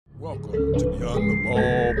Welcome to Beyond the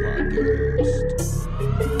Ball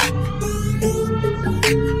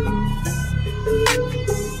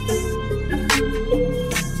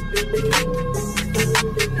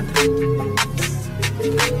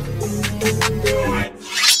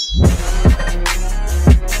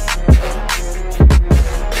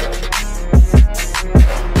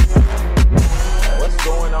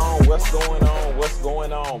What's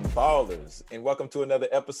going on, ballers? And welcome to another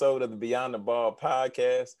episode of the Beyond the Ball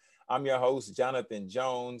podcast. I'm your host, Jonathan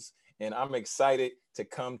Jones, and I'm excited to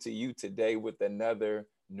come to you today with another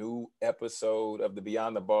new episode of the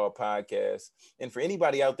Beyond the Ball podcast. And for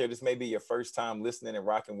anybody out there, this may be your first time listening and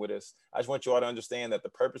rocking with us. I just want you all to understand that the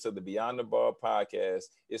purpose of the Beyond the Ball podcast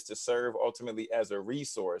is to serve ultimately as a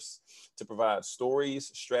resource to provide stories,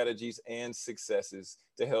 strategies, and successes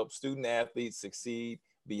to help student athletes succeed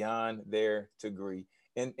beyond their degree.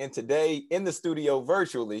 And today in the studio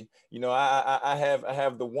virtually, I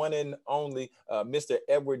have the one and only Mr.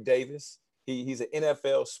 Edward Davis. He's an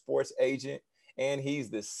NFL sports agent, and he's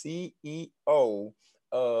the CEO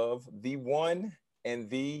of the one and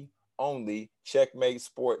the only Checkmate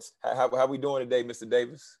Sports. How we doing today, Mr.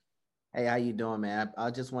 Davis? Hey, how you doing, man?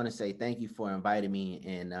 I just want to say thank you for inviting me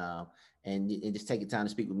and just taking time to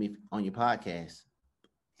speak with me on your podcast.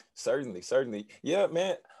 Certainly. Yeah,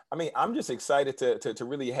 man. I mean, I'm just excited to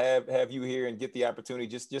really have you here and get the opportunity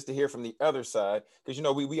just to hear from the other side. Because,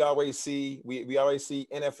 we always see we always see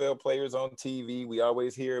NFL players on TV. We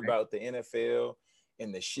always hear about the NFL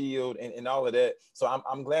and the Shield and all of that. So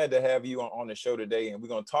I'm glad to have you on the show today. And we're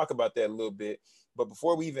going to talk about that a little bit. But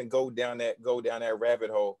before we even go down that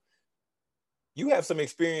rabbit hole, you have some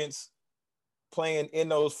experience playing in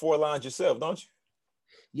those four lines yourself, don't you?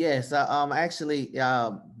 Yes, actually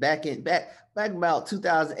back about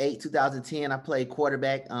 2008, 2010, I played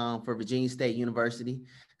quarterback for Virginia State University.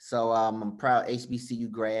 So I'm a proud HBCU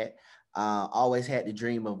grad. Always had the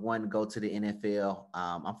dream of wanting to go to the NFL.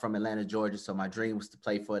 I'm from Atlanta, Georgia, so my dream was to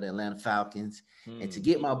play for the Atlanta Falcons and to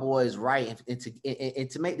get my boys right and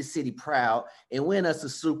to make the city proud and win us a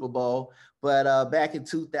Super Bowl. But back in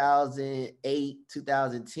 2008,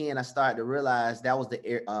 2010, I started to realize that was the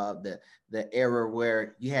era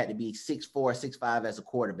where you had to be 6'4", 6'5" as a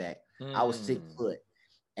quarterback. I was 6 foot,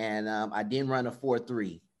 and I didn't run a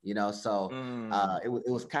 4.3. So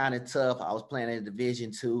it was kind of tough. I was playing in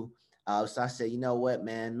Division II. So I said, you know what,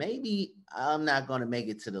 man, maybe I'm not going to make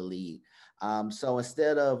it to the league. So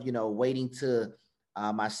instead of, waiting to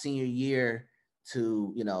my senior year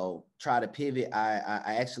to, try to pivot,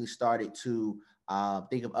 I actually started to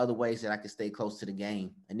think of other ways that I could stay close to the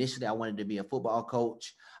game. Initially, I wanted to be a football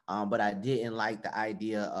coach, but I didn't like the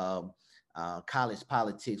idea of college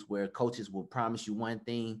politics where coaches will promise you one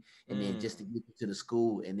thing and then just to get you to the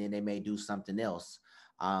school and then they may do something else.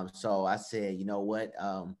 So I said, you know what?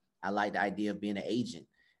 I like the idea of being an agent.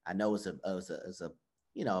 I know it's a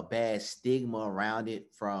bad stigma around it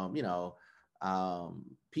from,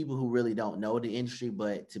 people who really don't know the industry.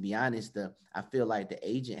 But to be honest, I feel like the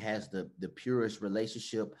agent has the purest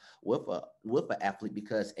relationship with an athlete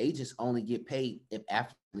because agents only get paid if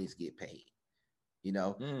athletes get paid.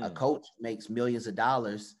 A coach makes millions of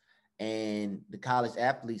dollars and the college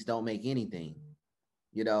athletes don't make anything.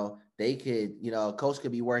 They could, a coach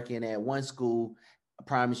could be working at one school. I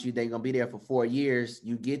promise you they're going to be there for 4 years.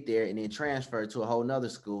 You get there and then transfer to a whole nother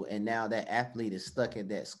school. And now that athlete is stuck at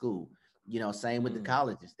that school. Same with the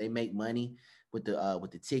colleges. They make money with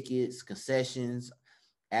the tickets, concessions.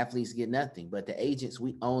 Athletes get nothing, but the agents,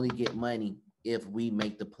 we only get money if we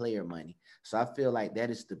make the player money. So I feel like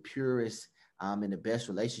that is the purest and the best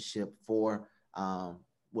relationship for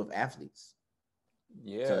with athletes.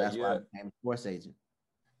 Yeah. So that's why I became a sports agent.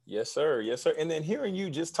 Yes, sir. And then hearing you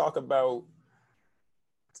just talk about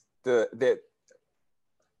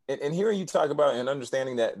and hearing you talk about and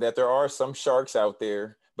understanding that there are some sharks out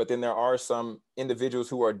there, but then there are some individuals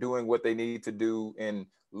who are doing what they need to do and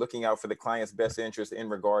looking out for the client's best interest in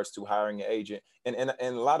regards to hiring an agent. And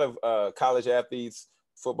a lot of college athletes,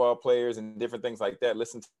 football players, and different things like that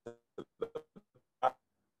listen to the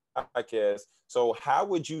podcast. So how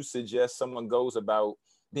would you suggest someone goes about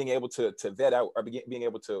being able to vet out or being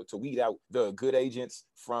able to weed out the good agents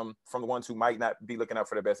from the ones who might not be looking out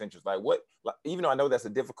for their best interest? Even though I know that's a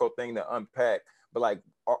difficult thing to unpack, but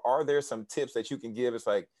are there some tips that you can give? It's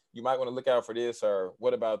like, you might want to look out for this, or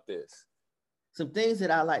what about this? Some things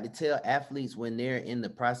that I like to tell athletes when they're in the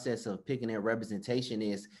process of picking their representation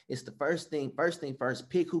is it's the first thing first,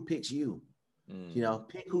 pick who picks you.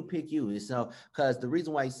 Pick who pick you. And so, because the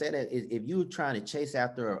reason why you say that is if you're trying to chase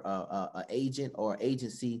after a agent or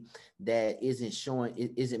agency that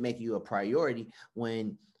isn't making you a priority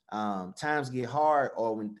when times get hard,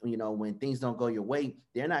 or when things don't go your way,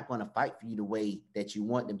 they're not going to fight for you the way that you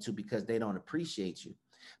want them to, because they don't appreciate you.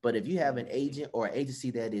 But if you have an agent or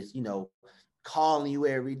agency that is, calling you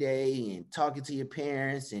every day and talking to your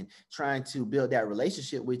parents and trying to build that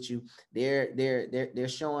relationship with you, they're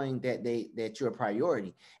showing that you're a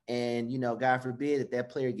priority. And God forbid, if that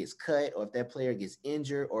player gets cut, or if that player gets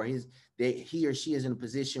injured, or he or she is in a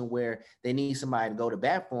position where they need somebody to go to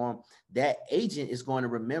bat for them, that agent is going to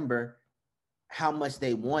remember how much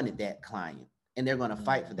they wanted that client, and they're going to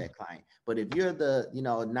fight for that client. But if you're the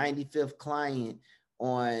 95th client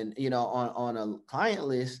on a client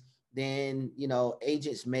list, then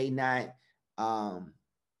agents may not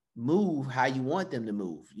move how you want them to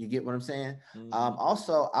move. You get what I'm saying?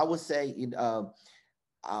 Also, I would say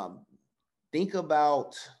think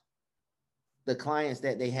about the clients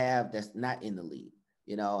that they have that's not in the league.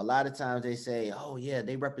 A lot of times they say, oh yeah,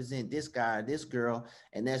 they represent this guy or this girl,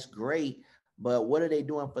 and that's great, but what are they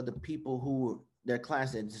doing for the people who their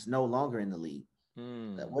clients that just no longer in the league?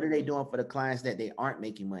 What are they doing for the clients that they aren't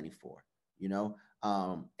making money for?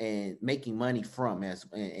 And making money from,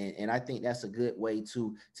 and I think that's a good way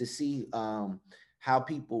to see how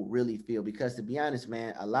people really feel. Because to be honest,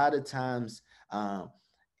 man, a lot of times,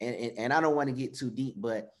 and I don't want to get too deep,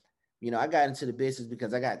 but I got into the business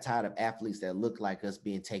because I got tired of athletes that look like us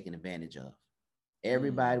being taken advantage of.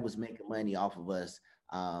 Everybody was making money off of us,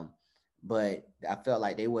 but I felt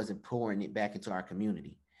like they wasn't pouring it back into our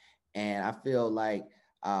community. And I feel like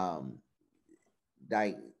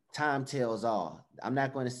time tells all. I'm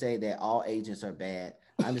not going to say that all agents are bad.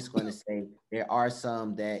 I'm just going to say there are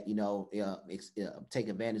some that take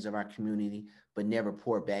advantage of our community but never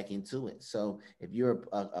pour back into it. So if you're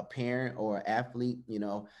a parent or athlete,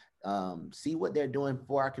 see what they're doing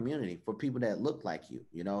for our community, for people that look like you.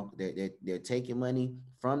 They're taking money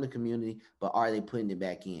from the community, but are they putting it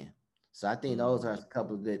back in? So I think those are a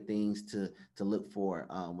couple of good things to look for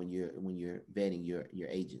when you're vetting your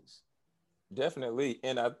agents. Definitely.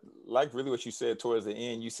 And I like really what you said towards the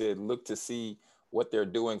end. You said, look to see what they're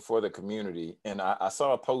doing for the community. And I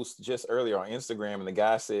saw a post just earlier on Instagram, and the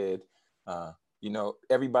guy said,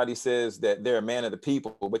 everybody says that they're a man of the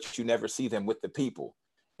people, but you never see them with the people.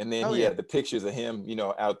 And then he had the pictures of him,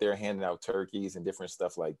 out there handing out turkeys and different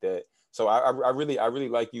stuff like that. So I really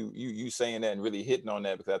like you saying that and really hitting on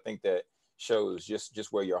that, because I think that shows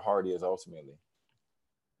just where your heart is ultimately.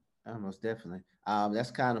 Most definitely.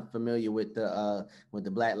 That's kind of familiar with the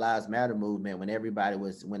Black Lives Matter movement, when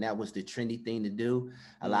that was the trendy thing to do.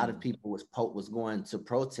 A lot of people was going to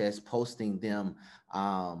protest, posting them,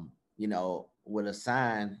 with a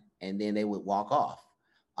sign, and then they would walk off.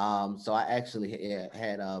 So I actually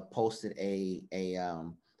had posted a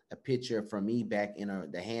picture from me back in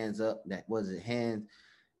the hands up. That was it.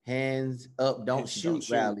 Hands up, don't shoot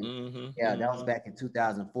rally. That was back in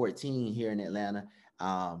 2014 here in Atlanta.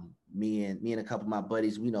 Me and a couple of my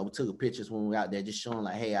buddies, we took pictures when we were out there, just showing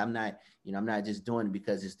like, hey, I'm not just doing it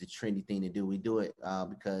because it's the trendy thing to do. We do it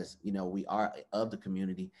because we are of the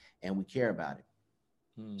community and we care about it.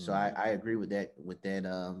 So I agree with that with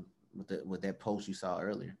that post you saw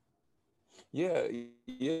earlier.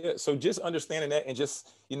 Yeah. So just understanding that, and just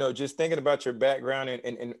thinking about your background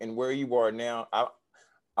and where you are now,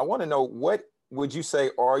 I want to know, what would you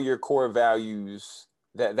say are your core values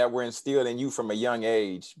that were instilled in you from a young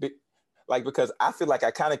age? Because I feel like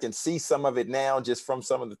I kind of can see some of it now just from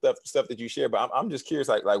some of the stuff that you share. But I'm just curious,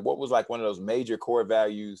 like what was like one of those major core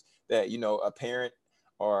values that a parent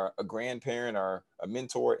or a grandparent or a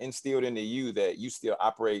mentor instilled into you that you still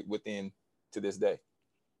operate within to this day?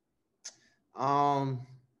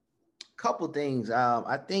 Couple things.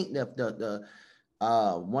 I think that the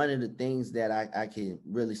one of the things that I can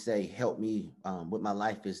really say helped me with my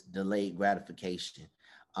life is delayed gratification.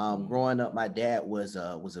 Growing up, my dad was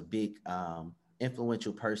a big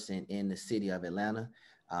influential person in the city of Atlanta.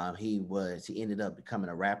 He ended up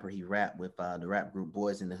becoming a rapper. He rapped with the rap group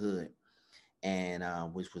Boys in the Hood, and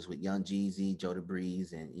which was with Young Jeezy, Joe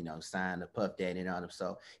DeBreeze, and signed to Puff Daddy and all them.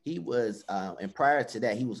 So he was, and prior to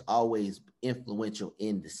that, he was always influential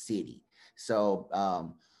in the city. So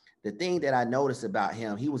the thing that I noticed about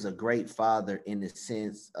him, he was a great father in the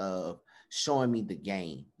sense of showing me the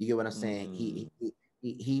game. You get what I'm saying? He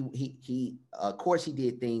of course he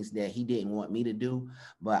did things that he didn't want me to do,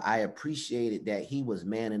 but I appreciated that he was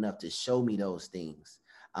man enough to show me those things.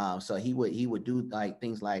 So he would do like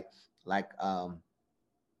things like not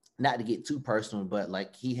to get too personal, but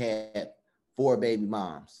like he had 4 baby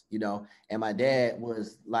moms, and my dad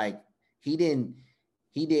was like, he didn't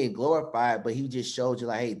glorify it, but he just showed you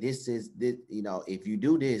like, hey, this is this, if you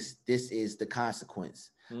do this, this is the consequence.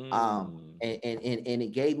 Mm. And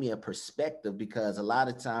it gave me a perspective, because a lot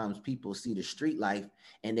of times people see the street life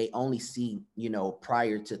and they only see,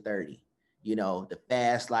 prior to 30, the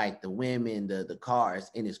fast life, the women, the cars,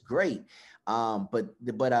 and it's great. But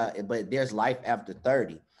there's life after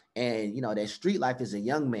 30. And that street life is a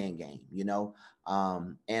young man game.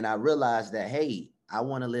 And I realized that, hey, I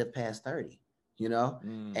want to live past 30. Yeah.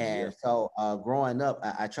 And so growing up,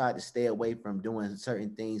 I tried to stay away from doing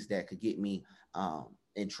certain things that could get me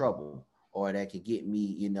in trouble, or that could get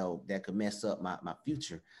me, that could mess up my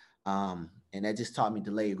future. And that just taught me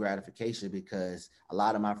delayed gratification, because a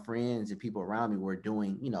lot of my friends and people around me were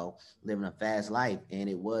doing, living a fast life. And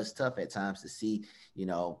it was tough at times to see,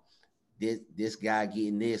 this guy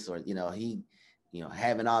getting this, or, he,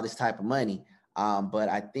 having all this type of money. But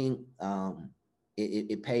I think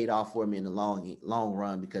it paid off for me in the long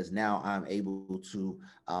run, because now I'm able to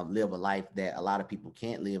live a life that a lot of people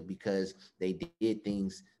can't live, because they did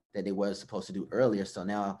things that they were supposed to do earlier. So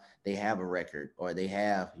now they have a record, or they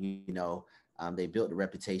have, they built a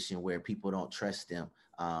reputation where people don't trust them.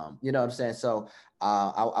 You know what I'm saying? So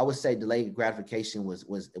I would say delayed gratification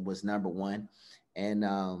was number one. And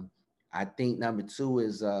I think number two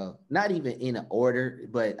is not even in an order,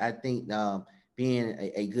 but I think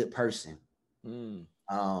being a good person Mm.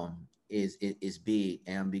 is big.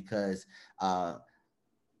 And because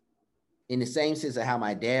in the same sense of how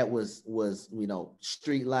my dad was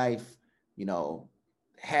street life, you know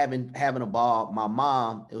having a ball, my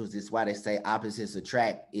mom, it was just why they say opposites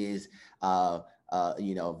attract, is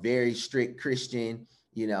very strict Christian.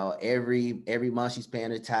 Every month she's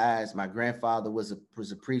paying her tithes. My grandfather was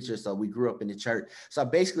a preacher, so we grew up in the church. So I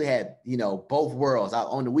basically had both worlds.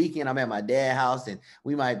 On the weekend I'm at my dad's house, and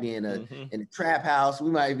we might be in a trap house.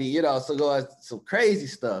 We might be so going some crazy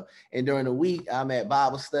stuff. And during the week I'm at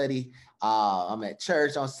Bible study. I'm at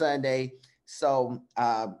church on Sunday. So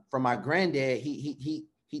from my granddad,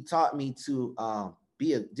 he taught me to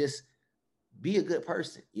be a good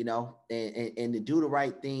person, and to do the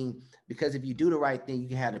right thing. Because if you do the right thing, you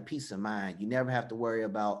can have a peace of mind. You never have to worry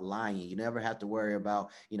about lying. You never have to worry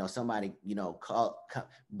about, somebody,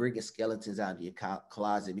 bringing skeletons out of your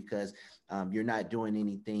closet, because you're not doing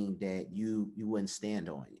anything that you wouldn't stand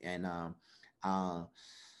on.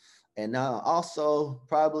 And also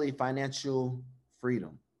probably financial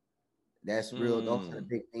freedom. That's real. Those are the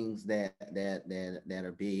big things that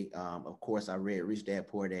are big. Of course, I read Rich Dad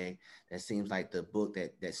Poor Dad. That seems like the book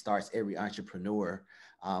that starts every entrepreneur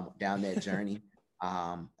down that journey.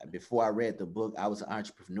 Before I read the book, I was an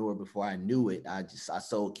entrepreneur. Before I knew it, I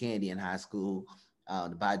sold candy in high school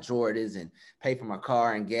to buy Jordans and pay for my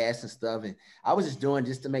car and gas and stuff. And I was just doing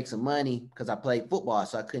just to make some money, because I played football,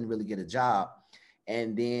 so I couldn't really get a job.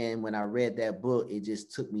 And then when I read that book, it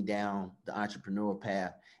just took me down the entrepreneurial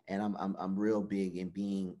path. And I'm real big in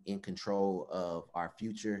being in control of our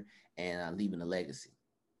future and leaving a legacy.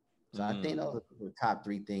 So I think those are the top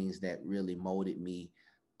three things that really molded me.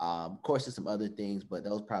 Of course, there's some other things, but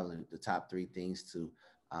those probably the top three things to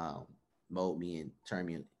mold me and turn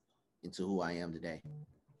me into who I am today.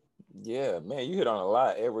 Yeah, man, you hit on a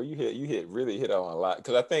lot, Edward. Really hit on a lot,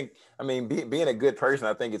 because I mean, being a good person,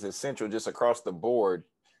 I think is essential just across the board.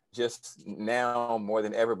 Just now more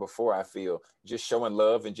than ever before, I feel just showing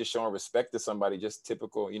love and just showing respect to somebody, just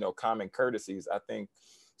typical, common courtesies. I think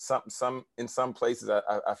some in some places,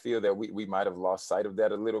 I feel that we might have lost sight of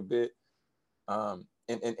that a little bit. And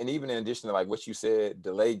even in addition to like what you said,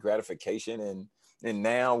 delayed gratification, and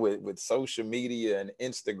now with social media and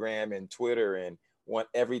Instagram and Twitter, and want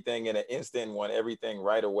everything in an instant, want everything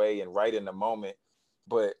right away and right in the moment.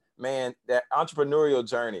 But man, that entrepreneurial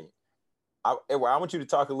journey, Edward, I want you to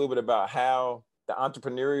talk a little bit about how the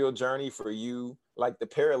entrepreneurial journey for you, like the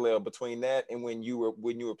parallel between that and when you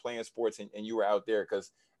were playing sports and you were out there.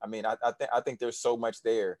 Because I mean, I think there's so much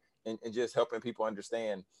there, and just helping people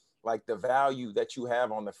understand like the value that you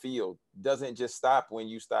have on the field doesn't just stop when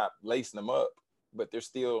you stop lacing them up, but there's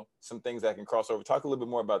still some things that can cross over. Talk a little bit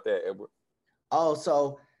more about that, Edward. Oh,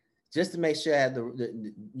 so just to make sure I have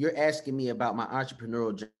you're asking me about my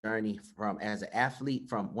entrepreneurial journey from as an athlete,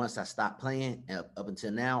 from once I stopped playing up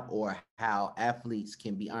until now, or how athletes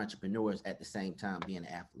can be entrepreneurs at the same time being an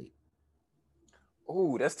athlete.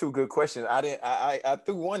 Oh, that's two good questions. I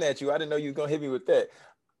threw one at you. I didn't know you were gonna hit me with that.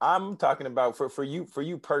 I'm talking about for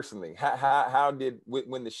you personally. How did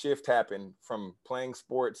when the shift happened from playing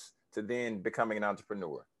sports to then becoming an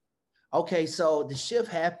entrepreneur? Okay, so the shift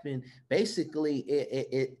happened basically.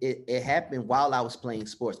 It happened while I was playing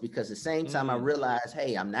sports, because the same time I realized,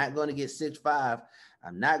 hey, I'm not going to get 6'5".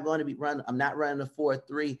 I'm not going to be running. I'm not running a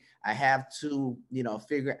 4.3. I have to,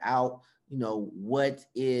 figure out, what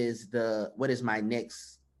is my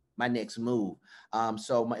next my next move.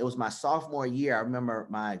 It was my sophomore year. I remember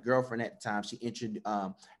my girlfriend at the time. She introduced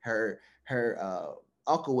her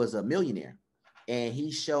uncle was a millionaire, and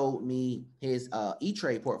he showed me his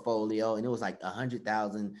E-Trade portfolio, and it was like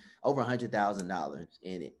over $100,000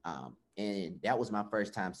 in it. And that was my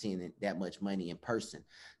first time seeing that much money in person.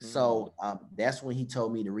 So that's when he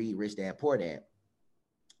told me to read Rich Dad Poor Dad.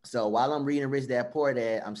 So while I'm reading Rich Dad Poor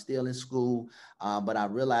Dad, I'm still in school, but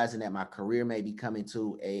I'm realizing that my career may be coming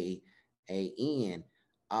to a end.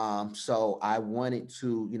 So I wanted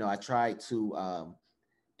to, I tried to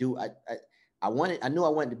do. I knew I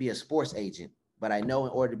wanted to be a sports agent, but I know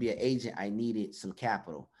in order to be an agent, I needed some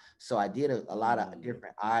capital. So I did a lot of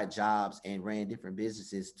different odd jobs and ran different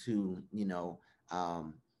businesses to,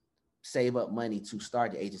 um, save up money to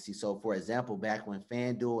start the agency. So, for example, back when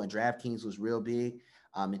FanDuel and DraftKings was real big,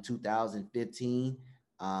 in 2015,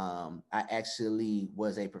 I actually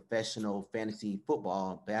was a professional fantasy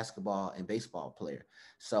football, basketball, and baseball player.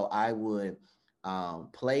 So I would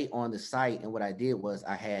play on the site, and what I did was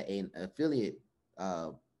I had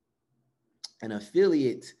uh, an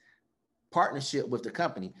affiliate partnership with the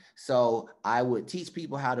company. So I would teach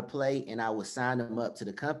people how to play, and I would sign them up to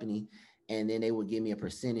the company, and then they would give me a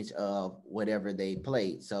percentage of whatever they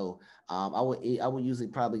played. So I would usually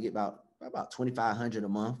probably get about 2,500 a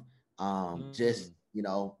month. Just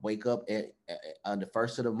wake up on the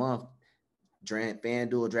first of the month.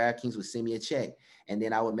 FanDuel, DraftKings would send me a check, and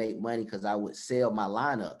then I would make money because I would sell my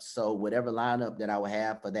lineup. So whatever lineup that I would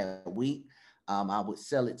have for that week, I would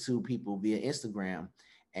sell it to people via Instagram,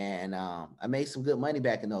 and I made some good money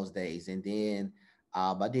back in those days. And then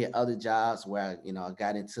I did other jobs where I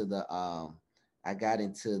got into the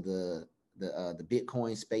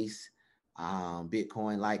Bitcoin space,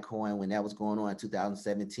 Bitcoin, Litecoin, when that was going on in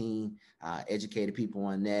 2017, educated people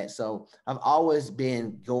on that. So I've always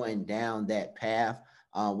been going down that path,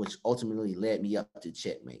 which ultimately led me up to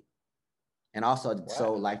Checkmate. And also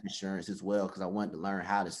sold life insurance as well, because I wanted to learn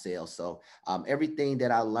how to sell. So everything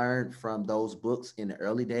that I learned from those books in the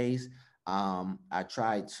early days, I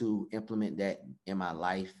tried to implement that in my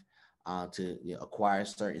life, to acquire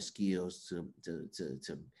certain skills,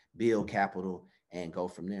 to build capital and go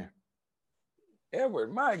from there.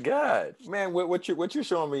 Edward, my God, man, what you're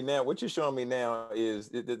showing me now, is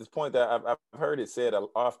this point that I've heard it said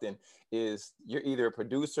often, is you're either a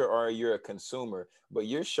producer or you're a consumer, but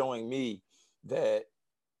you're showing me that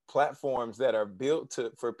platforms that are built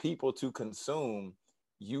for people to consume,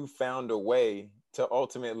 you found a way to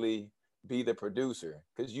ultimately be the producer,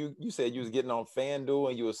 because you said you was getting on FanDuel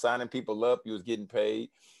and you was signing people up, you was getting paid,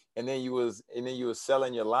 and then you was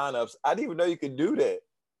selling your lineups. I didn't even know you could do that.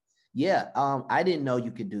 Yeah, I didn't know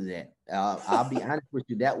you could do that. I'll be honest with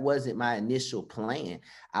you, that wasn't my initial plan.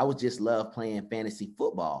 I was just love playing fantasy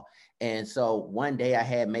football. And so one day I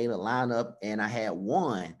had made a lineup and I had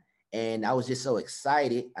won. And I was just so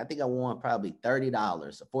excited. I think I won probably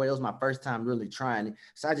 $30. It was my first time really trying it.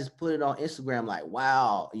 So I just put it on Instagram like,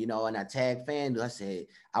 wow, and I tagged FanDuel. I said,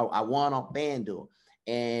 I won on FanDuel.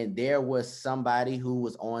 And there was somebody who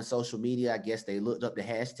was on social media. I guess they looked up the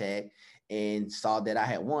hashtag and saw that I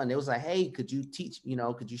had won. It was like, hey, could you teach,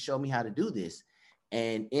 could you show me how to do this?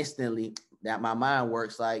 And instantly that my mind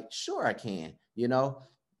works like, sure, I can,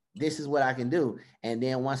 this is what I can do. And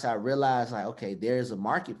then once I realized like, okay, there's a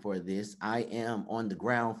market for this, I am on the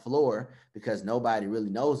ground floor because nobody really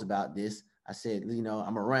knows about this. I said, I'm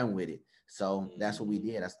gonna run with it. So that's what we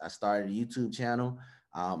did. I started a YouTube channel.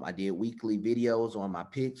 I did weekly videos on my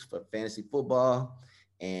picks for fantasy football.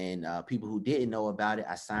 And people who didn't know about it,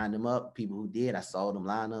 I signed them up. People who did, I sold them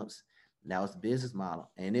lineups. And that was the business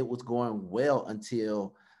model. And it was going well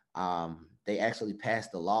until they actually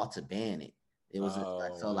passed the law to ban it. It was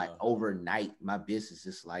like overnight, my business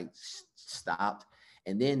just like stopped.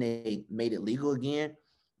 And then they made it legal again.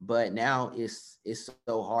 But now it's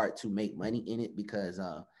so hard to make money in it because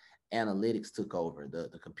analytics took over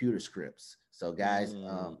the computer scripts. So guys,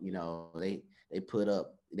 they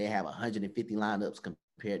have 150 lineups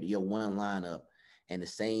compared to your one lineup, and the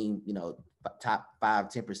same, top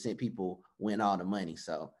 5-10% people win all the money.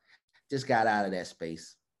 So just got out of that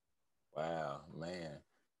space. Wow, man.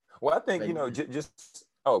 Well, I think,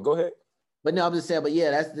 go ahead. But no, I'm just saying, but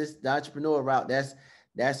yeah, that's the entrepreneur route. That's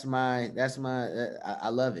my, I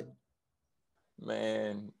love it.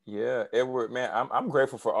 Man, yeah, Edward, man, I'm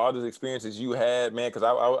grateful for all those experiences you had, man, because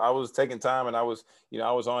I was taking time and I was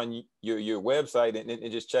on your website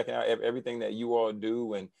and just checking out everything that you all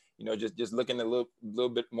do, and just looking a little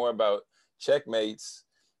bit more about Checkmate,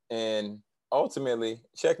 and ultimately,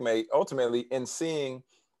 and seeing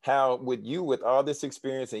how with all this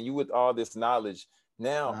experience and you with all this knowledge,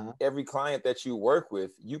 Now, every client that you work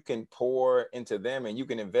with, you can pour into them and you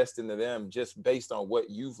can invest into them just based on what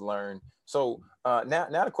you've learned. So now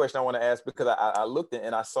the question I want to ask, because I looked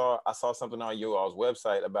and I saw something on your all's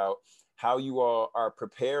website about how you all are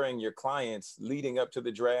preparing your clients leading up to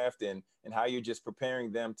the draft and how you're just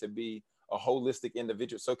preparing them to be a holistic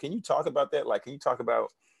individual. So can you talk about that? Like, can you talk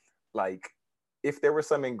about like if there were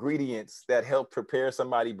some ingredients that help prepare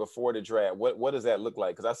somebody before the draft, what does that look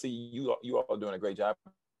like? Because I see you all doing a great job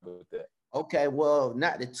with that. Okay, well,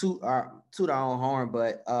 not to toot our own horn,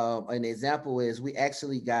 but an example is we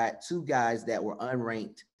actually got two guys that were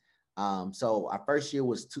unranked. So our first year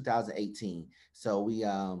was 2018. So we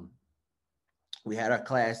had our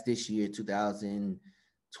class this year,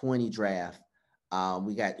 2020 draft.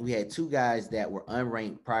 We had two guys that were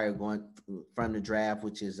unranked prior going from the draft,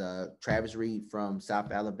 which is Travis Reed from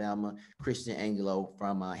South Alabama, Christian Angelo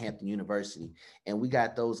from Hampton University, and we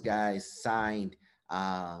got those guys signed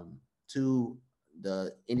to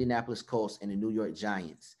the Indianapolis Colts and the New York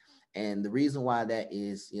Giants. And the reason why that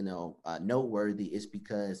is, noteworthy is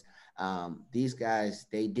because these guys,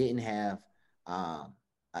 they didn't have an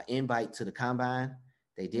invite to the combine.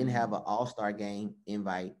 They didn't have an all-star game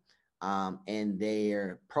invite. And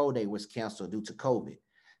their pro day was canceled due to COVID.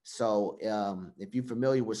 So if you're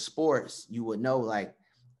familiar with sports, you would know like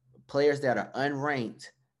players that are unranked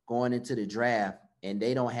going into the draft and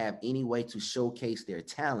they don't have any way to showcase their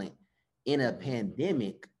talent in a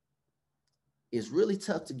pandemic is really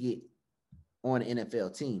tough to get on an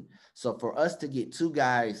NFL team. So for us to get two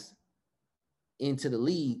guys into the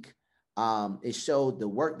league, it showed the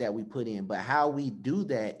work that we put in. But how we do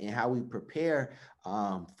that and how we prepare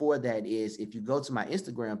for that is if you go to my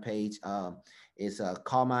Instagram page, it's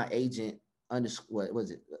call my agent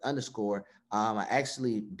 _. I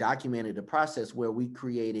actually documented the process where we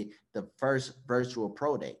created the first virtual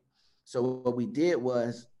pro day. So what we did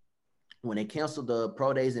was when they canceled the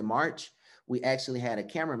pro days in March, we actually had a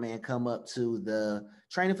cameraman come up to the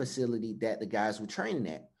training facility that the guys were training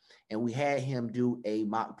at. And we had him do a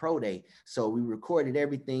mock pro day. So we recorded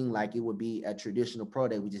everything like it would be a traditional pro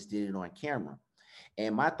day. We just did it on camera.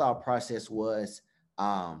 And my thought process was,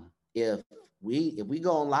 if we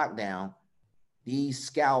go on lockdown, these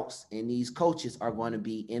scouts and these coaches are going to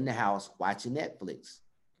be in the house watching Netflix.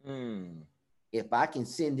 If I can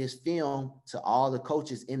send this film to all the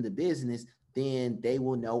coaches in the business, then they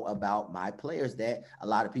will know about my players that a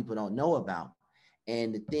lot of people don't know about.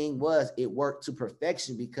 And the thing was, it worked to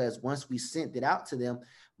perfection because once we sent it out to them,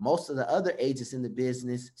 most of the other agents in the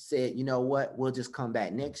business said, you know what, we'll just come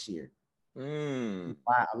back next year. A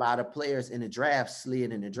lot of players in the draft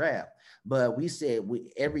slid in the draft, but we said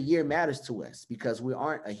every year matters to us because we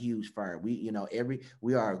aren't a huge firm. We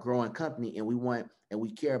are a growing company, and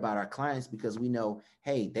we care about our clients because we know,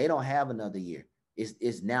 hey, they don't have another year.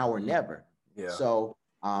 It's now or never. Yeah. So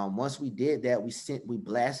once we did that, we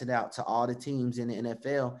blasted out to all the teams in the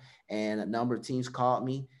NFL, and a number of teams called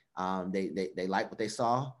me. They liked what they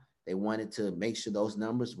saw. They wanted to make sure those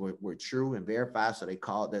numbers were true and verified. So they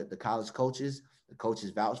called the college coaches. The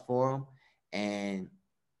coaches vouched for them. And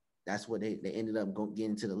that's what they ended up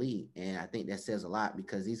getting to the league. And I think that says a lot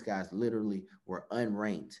because these guys literally were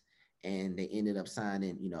unranked and they ended up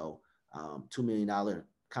signing, $2 million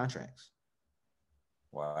contracts.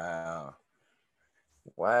 Wow.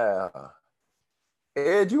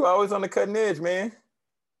 Ed, you always on the cutting edge, man.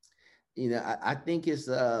 I think it's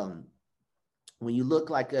when you look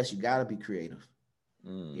like us, you got to be creative.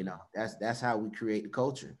 That's how we create the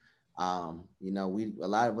culture. A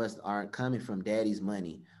lot of us aren't coming from daddy's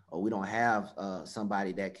money, or we don't have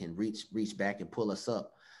somebody that can reach back and pull us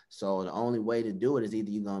up. So the only way to do it is either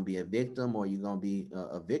you're going to be a victim or you're going to be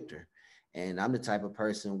a victor. And I'm the type of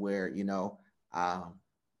person where,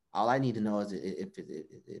 all I need to know is if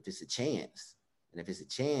it's a chance, and if it's a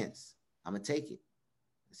chance, I'm gonna take it.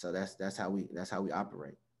 So that's how we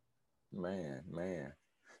operate. Man.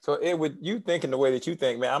 So Ed, with you thinking the way that you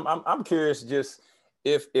think, man, I'm curious. Just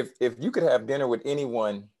if you could have dinner with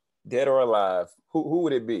anyone, dead or alive, who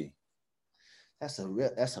would it be? That's a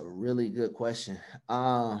really good question.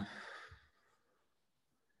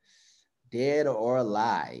 Dead or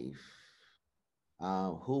alive,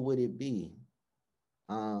 who would it be?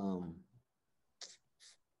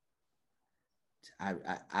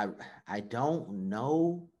 I don't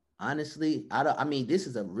know, honestly. This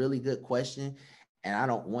is a really good question, and I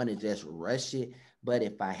don't want to just rush it. But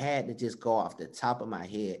if I had to just go off the top of my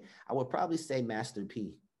head, I would probably say Master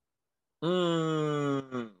P.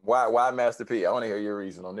 Why Master P? I want to hear your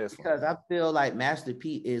reason on this because I feel like Master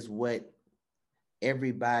P is what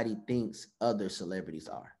everybody thinks other celebrities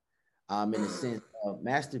are. In the sense of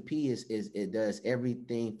Master P is it does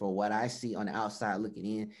everything for what I see on the outside looking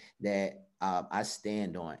in that I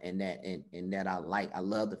stand on, and that I like. I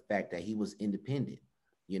love the fact that he was independent.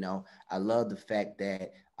 I love the fact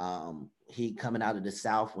that he coming out of the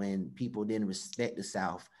South when people didn't respect the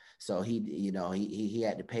South. So he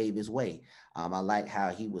had to pave his way. I like how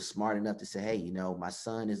he was smart enough to say, hey, my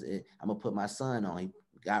son I'm gonna put my son on. He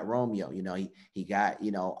got Romeo, he got,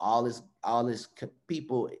 all his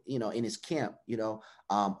people, in his camp,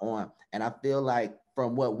 on. And I feel like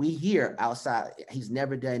from what we hear outside, he's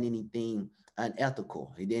never done anything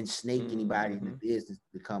unethical. He didn't snake anybody in the business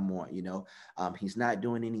to come on, he's not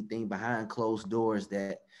doing anything behind closed doors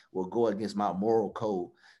that will go against my moral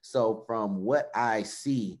code. So from what I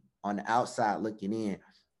see on the outside looking in,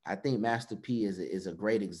 I think Master P is a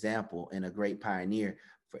great example and a great pioneer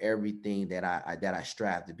for everything that I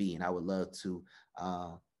strive to be. And I would love to,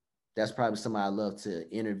 that's probably somebody I love to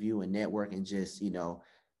interview and network and just,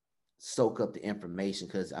 soak up the information.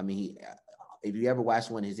 Cause I mean, if you ever watch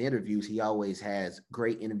one of his interviews, he always has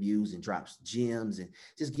great interviews and drops gems and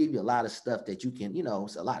just give you a lot of stuff that you can,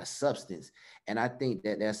 it's a lot of substance. And I think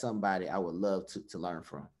that that's somebody I would love to learn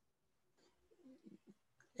from.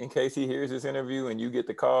 In case he hears this interview and you get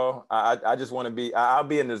the call, I just want to be, I'll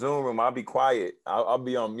be in the Zoom room. I'll be quiet. I'll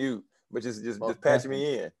be on mute, but just patch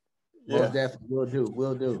me in. Most definitely.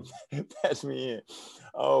 Will do. Patch me in.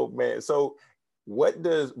 Oh man. So what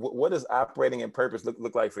does operating in purpose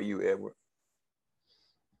look like for you, Edward?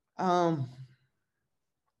 I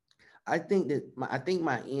think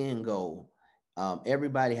my end goal,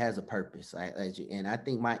 everybody has a purpose, and I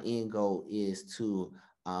think my end goal is to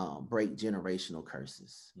break generational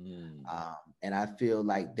curses. And I feel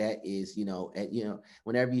like that is,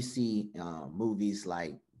 whenever you see movies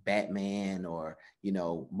like Batman or,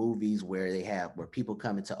 movies where people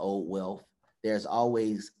come into old wealth, there's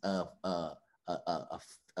always a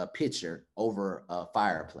picture over a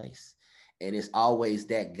fireplace. And it's always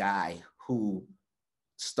that guy who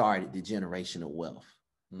started the generational wealth.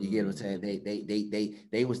 You get what I'm saying?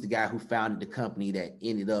 They was the guy who founded the company that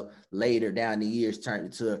ended up later down the years turned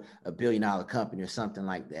into a $1 billion company or something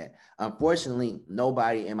like that. Unfortunately,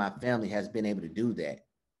 nobody in my family has been able to do that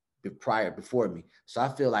before me. So I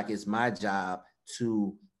feel like it's my job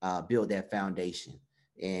to build that foundation.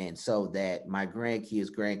 And so that my grandkids,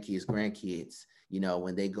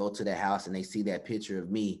 when they go to the house and they see that picture of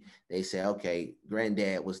me, they say, okay,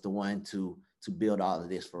 granddad was the one to build all of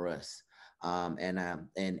this for us. And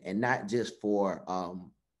not just for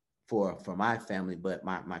my family, but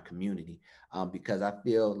my community, because I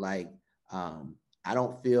feel like I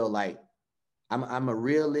don't feel like I'm a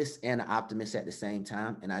realist and an optimist at the same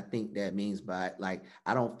time, and I think that means by like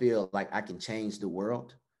I don't feel like I can change the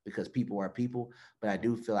world because people are people, but I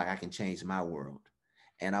do feel like I can change my world,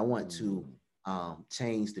 and I want to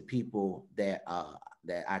change the people that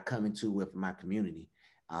I come into with my community.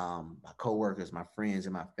 My coworkers, my friends,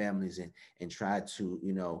 and my families, and try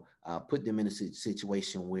to put them in a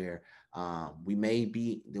situation where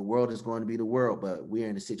the world is going to be the world, but we're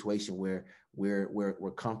in a situation where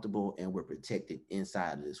we're comfortable and we're protected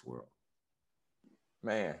inside of this world.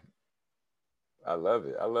 Man, I love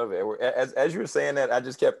it. I love it. As you were saying that, I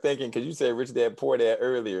just kept thinking, because you said Rich Dad Poor Dad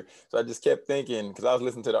earlier. So I just kept thinking, because I was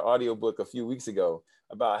listening to the audiobook a few weeks ago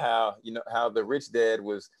about how the rich dad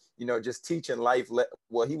was, just teaching life.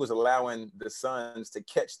 Well, he was allowing the sons to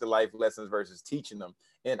catch the life lessons versus teaching them.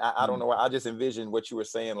 And I don't know why, I just envisioned what you were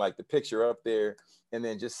saying, like the picture up there, and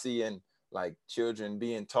then just seeing like children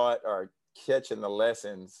being taught or catching the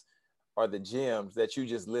lessons or the gems that you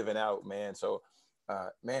just living out, man. So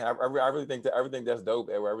man, I really think that's dope.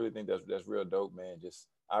 I really think that's real dope, man. Just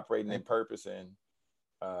operating in purpose, and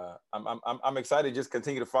I'm excited to just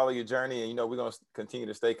continue to follow your journey, and we're gonna continue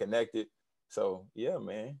to stay connected. So yeah,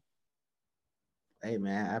 man. Hey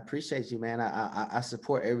man, I appreciate you, man. I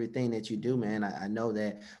support everything that you do, man. I know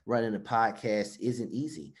that running a podcast isn't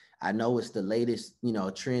easy. I know it's the latest,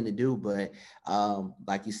 trend to do, but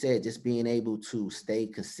like you said, just being able to stay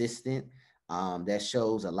consistent, that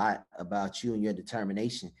shows a lot about you and your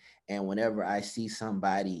determination. And whenever I see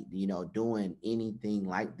somebody, doing anything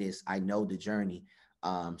like this, I know the journey.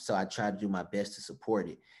 So I try to do my best to support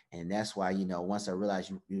it. And that's why, once I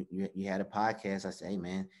realized you had a podcast, I said, hey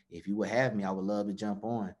man, if you would have me, I would love to jump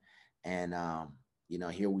on. And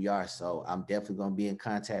here we are. So I'm definitely going to be in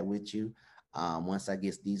contact with you. Once I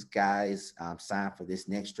get these guys signed for this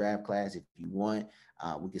next draft class, if you want,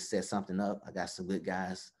 we can set something up. I got some good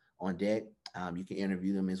guys on deck. You can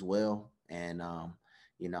interview them as well. And,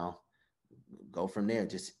 go from there.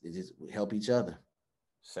 Just help each other.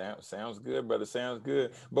 Sounds good, brother. Sounds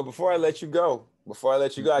good. But before I let you go,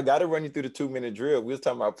 I got to run you through the 2 minute drill. We was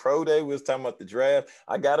talking about pro day. We was talking about the draft.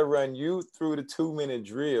 I got to run you through the 2 minute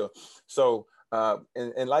drill. So,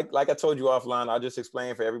 and like I told you offline, I'll just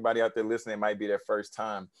explain for everybody out there listening. It might be their first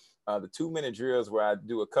time. The 2 minute drills where I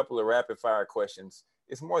do a couple of rapid fire questions.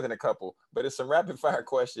 It's more than a couple, but it's some rapid fire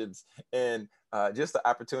questions and just the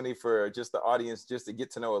opportunity for just the audience just to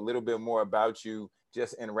get to know a little bit more about you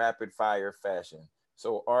just in rapid fire fashion.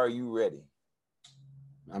 So are you ready?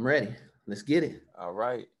 I'm ready. Let's get it. All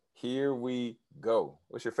right, here we go.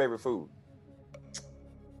 What's your favorite food?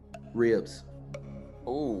 Ribs.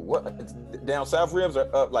 Oh, what? Down south ribs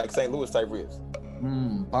or up like St. Louis type ribs?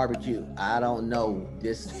 Barbecue. I don't know.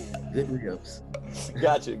 Just good ribs.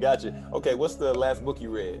 Gotcha. Okay, what's the last book you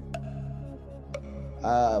read?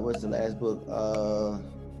 What's the last book?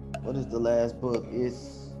 What is the last book?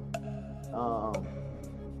 It's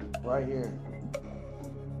right here.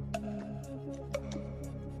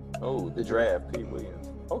 Oh, The Draft, Pete Williams.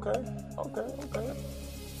 Okay.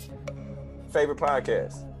 Favorite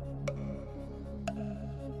podcast?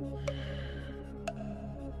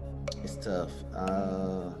 It's tough.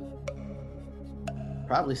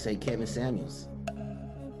 Probably say Kevin Samuels.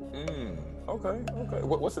 Okay.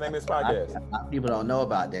 What's the name of his podcast? A lot of people don't know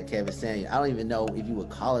about that, Kevin Samuels. I don't even know if you would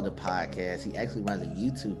call it a podcast. He actually runs a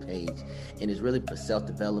YouTube page, and it's really for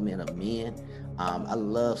self-development of men. I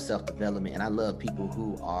love self-development, and I love people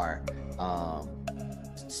who are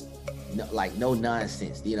no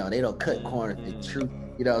nonsense. You know, they don't cut corners. The truth.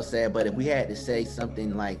 You know what I'm saying? But if we had to say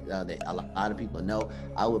something like that a lot of people know,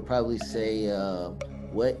 I would probably say,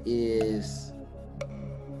 what is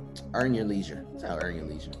Earn Your Leisure? It's how Earn Your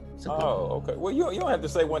Leisure. Okay. Well, you don't have to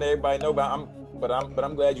say one that everybody know about.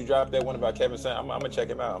 I'm glad you dropped that one about Kevin Samuels. I'm gonna check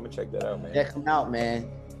him out. I'm gonna check that out, man. Check him out,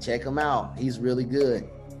 man. Check him out. He's really good.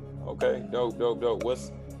 Okay, dope.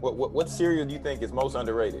 What cereal do you think is most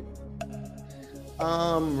underrated?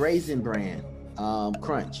 Raisin Bran,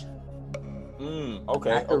 Crunch.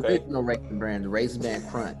 Okay. Not the original Raisin Bran, the Raisin Bran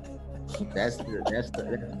Crunch. That's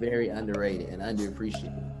very underrated and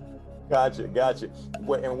underappreciated. Gotcha.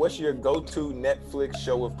 And what's your go-to Netflix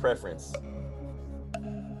show of preference?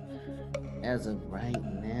 As of right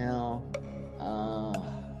now,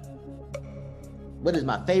 what is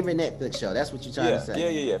my favorite Netflix show? That's what you're trying to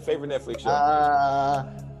say. Yeah. Favorite Netflix show.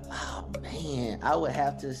 Oh man, I would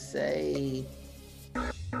have to say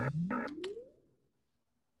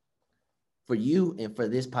for you and for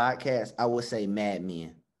this podcast, I would say Mad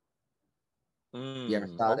Men. You ever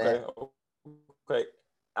saw that? Okay.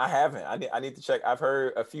 I haven't. I need to check. I've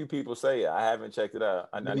heard a few people say it. I haven't checked it out.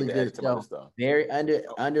 I need to add it to my list though. Very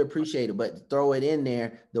underappreciated, but throw it in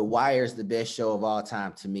there. The Wire's the best show of all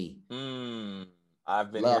time to me.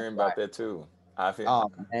 I've been hearing about that too. Oh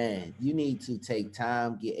man, you need to take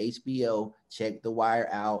time, get HBO, check The Wire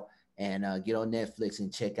out, and get on Netflix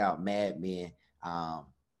and check out Mad Men.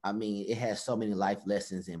 I mean, it has so many life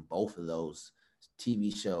lessons in both of those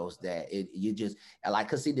TV shows that you just like.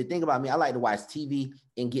 Cause see, the thing about me, I like to watch TV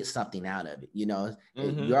and get something out of it. You know,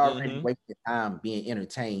 you're already wasting time being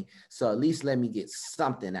entertained, so at least let me get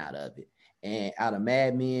something out of it. And out of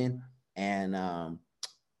Mad Men and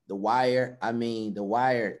The Wire, I mean, The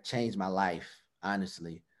Wire changed my life,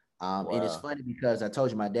 honestly. Wow. And it's funny because I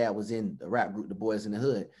told you my dad was in the rap group, The Boys in the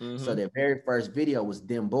Hood. So their very first video was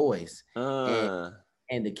Them Boys,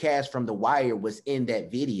 and the cast from The Wire was in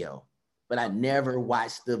that video. But I never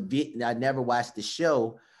watched I never watched the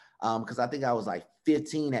show because I think I was like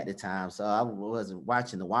 15 at the time, so I wasn't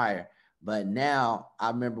watching The Wire. But now I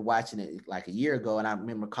remember watching it like a year ago, and I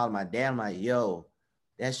remember calling my dad. I'm like, "Yo,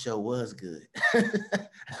 that show was good."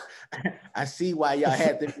 I see why y'all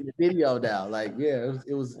had them in the video now. Like, yeah,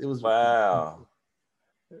 it was. Wow.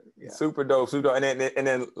 Yeah. Super dope. And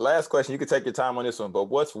then last question. You can take your time on this one, but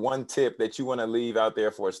what's one tip that you want to leave out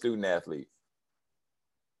there for a student athlete?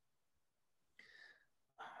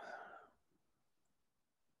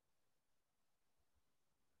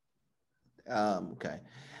 Okay.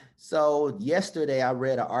 So yesterday I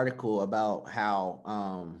read an article about how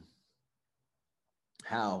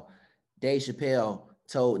Dave Chappelle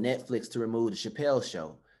told Netflix to remove the Chappelle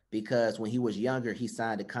Show because when he was younger, he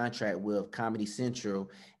signed a contract with Comedy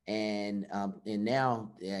Central, and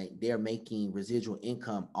now they're making residual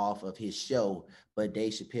income off of his show, but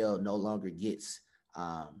Dave Chappelle no longer gets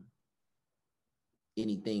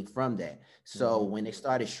anything from that. So when they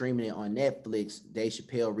started streaming it on Netflix, Dave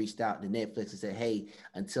Chappelle reached out to Netflix and said, "Hey,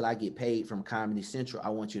 until I get paid from Comedy Central, I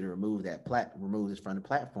want you to remove this from the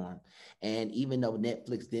platform." And even though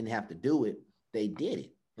Netflix didn't have to do it, they did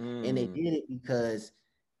it. And they did it because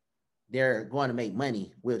they're going to make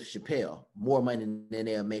money with Chappelle, more money than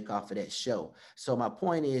they'll make off of that show. So my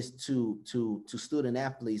point is to student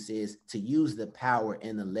athletes is to use the power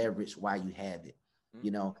and the leverage while you have it.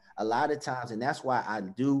 You know, a lot of times, and that's why I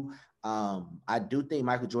do think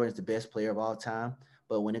Michael Jordan is the best player of all time.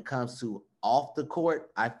 But when it comes to off the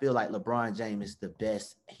court, I feel like LeBron James is the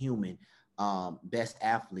best human, best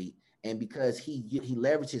athlete, and because he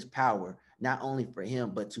leverages power not only for him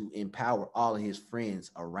but to empower all of his friends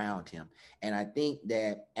around him. And I think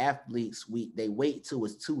that athletes they wait till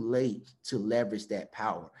it's too late to leverage that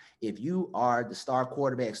power. If you are the star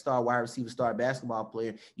quarterback, star wide receiver, star basketball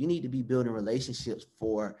player, you need to be building relationships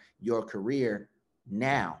for your career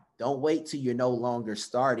now. Don't wait till you're no longer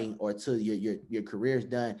starting or till your career's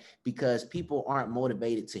done, because people aren't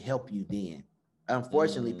motivated to help you then.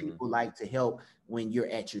 Unfortunately, people like to help when you're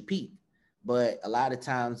at your peak, but a lot of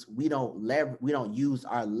times we don't use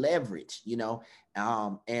our leverage, you know.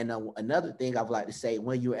 Another thing I would like to say,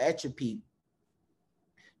 when you're at your peak,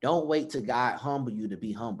 don't wait till God humble you to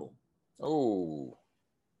be humble. Oh,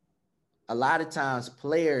 A lot of times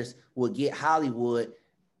players will get Hollywood,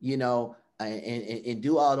 you know, and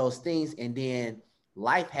do all those things, and then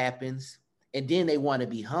life happens, and then they want to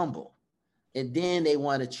be humble, and then they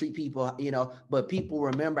want to treat people, you know, but people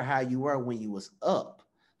remember how you were when you was up,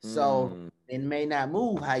 so it may not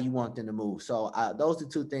move how you want them to move. So those are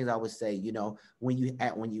two things I would say. You know, when you're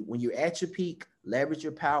at your peak, leverage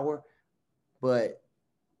your power, but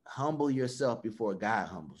humble yourself before God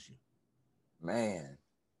humbles you. man,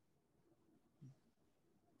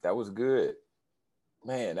 that was good.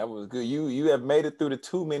 Man, that was good. You have made it through the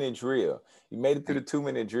 2 minute drill. You made it through the 2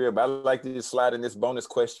 minute drill. But I'd like to just slide in this bonus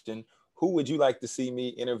question. Who would you like to see me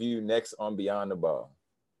interview next on Beyond the Ball?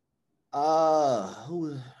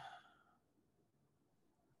 Who?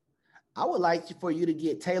 I would like for you to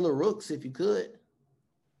get Taylor Rooks if you could.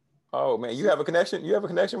 Oh man, you have a connection? You have a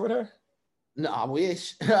connection with her? No, I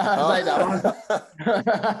wish. I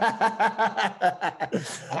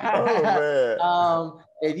Oh man.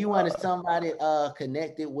 If you wanted somebody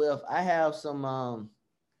connected with, I have some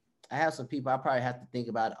people I probably have to think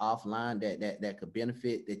about offline that could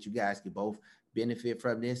benefit, that you guys could both benefit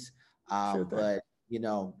from this. Sure But you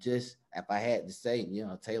know, just if I had to say, you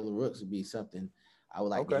know, Taylor Rooks would be something I would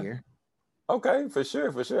like to hear. Okay, for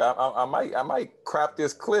sure, for sure. I might crop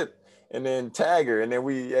this clip and then tag her, and then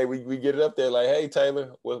we get it up there like, hey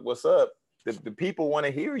Taylor, what's up? The people want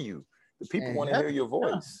to hear you. The people want to hear your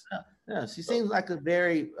voice. Yeah, she seems like a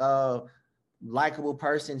very likable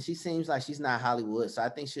person. She seems like she's not Hollywood, so I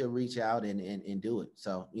think she'll reach out and do it.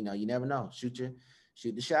 So you know, you never know. Shoot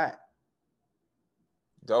the shot.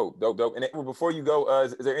 Dope. And before you go,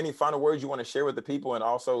 is there any final words you want to share with the people, and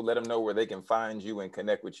also let them know where they can find you and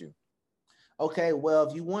connect with you? Okay, well,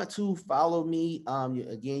 if you want to follow me,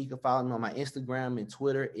 again, you can follow me on my Instagram and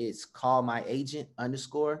Twitter. It's call my agent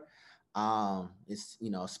 _. It's,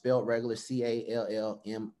 you know, spelled regular,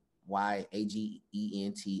 CALLMYAGENT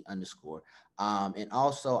 _. And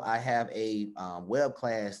also I have a web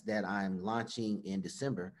class that I'm launching in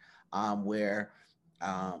December, where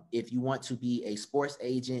if you want to be a sports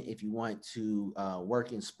agent, if you want to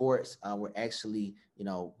work in sports, we're actually, you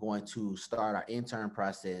know, going to start our intern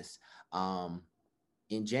process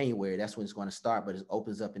in January. That's when it's going to start, but it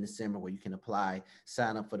opens up in December, where you can apply,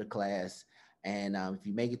 sign up for the class. And if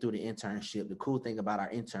you make it through the internship, the cool thing about our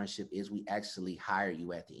internship is we actually hire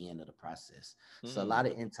you at the end of the process. So a lot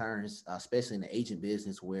of interns, especially in the agent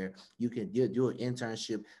business, where you can do an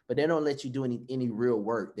internship, but they don't let you do any real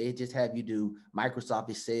work. They just have you do Microsoft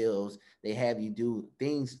Excel. They have you do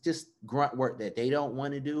things, just grunt work that they don't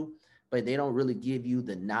want to do, but they don't really give you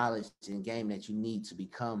the knowledge and game that you need to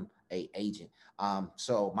become a agent.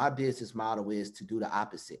 So my business model is to do the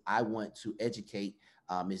opposite. I want to educate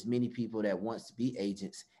as many people that wants to be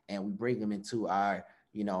agents, and we bring them into our,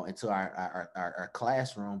 you know, into our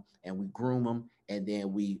classroom, and we groom them, and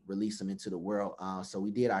then we release them into the world. So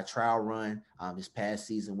we did our trial run this past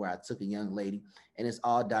season, where I took a young lady, and it's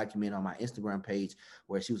all documented on my Instagram page,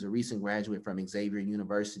 where she was a recent graduate from Xavier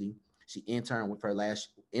University. She interned with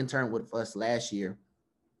us last year,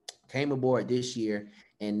 came aboard this year,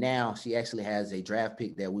 and now she actually has a draft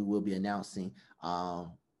pick that we will be announcing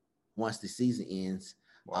once the season ends.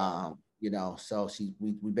 Wow. You know, so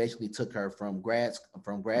we basically took her from grad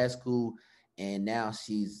school, and now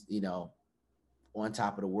she's, you know, on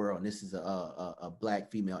top of the world. And this is a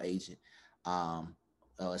Black female agent,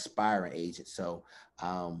 aspiring agent. So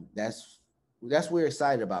that's we're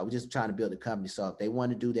excited about. We're just trying to build a company. So if they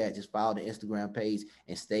want to do that, just follow the Instagram page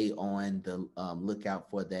and stay on the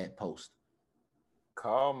lookout for that post.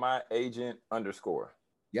 Call my agent _.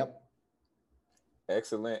 Yep.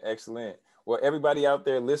 Excellent, excellent. Well, everybody out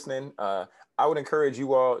there listening, I would encourage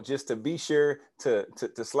you all just to be sure to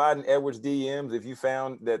slide in Edward's DMs if you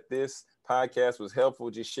found that this podcast was helpful.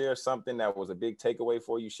 Just share something that was a big takeaway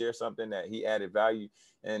for you. Share something that he added value,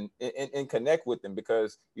 and connect with him,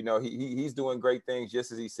 because you know he's doing great things.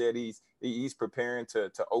 Just as he said, he's preparing to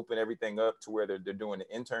open everything up to where they're doing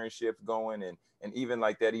the internships going, and even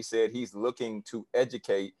like that, he said he's looking to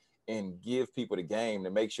educate and give people the game to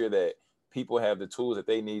make sure that people have the tools that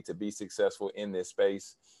they need to be successful in this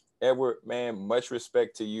space. Edward, man, much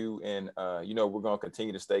respect to you. And, you know, we're going to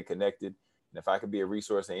continue to stay connected. And if I could be a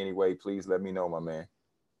resource in any way, please let me know, my man.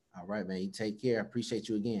 All right, man. You take care. I appreciate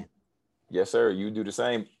you again. Yes, sir. You do the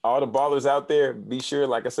same. All the ballers out there, be sure,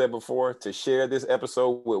 like I said before, to share this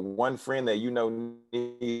episode with one friend that you know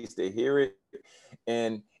needs to hear it.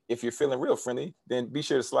 And if you're feeling real friendly, then be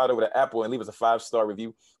sure to slide over to Apple and leave us a 5-star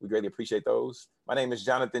review. We greatly appreciate those. My name is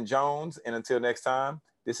Jonathan Jones, and until next time,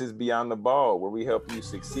 this is Beyond the Ball, where we help you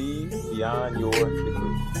succeed beyond your degree.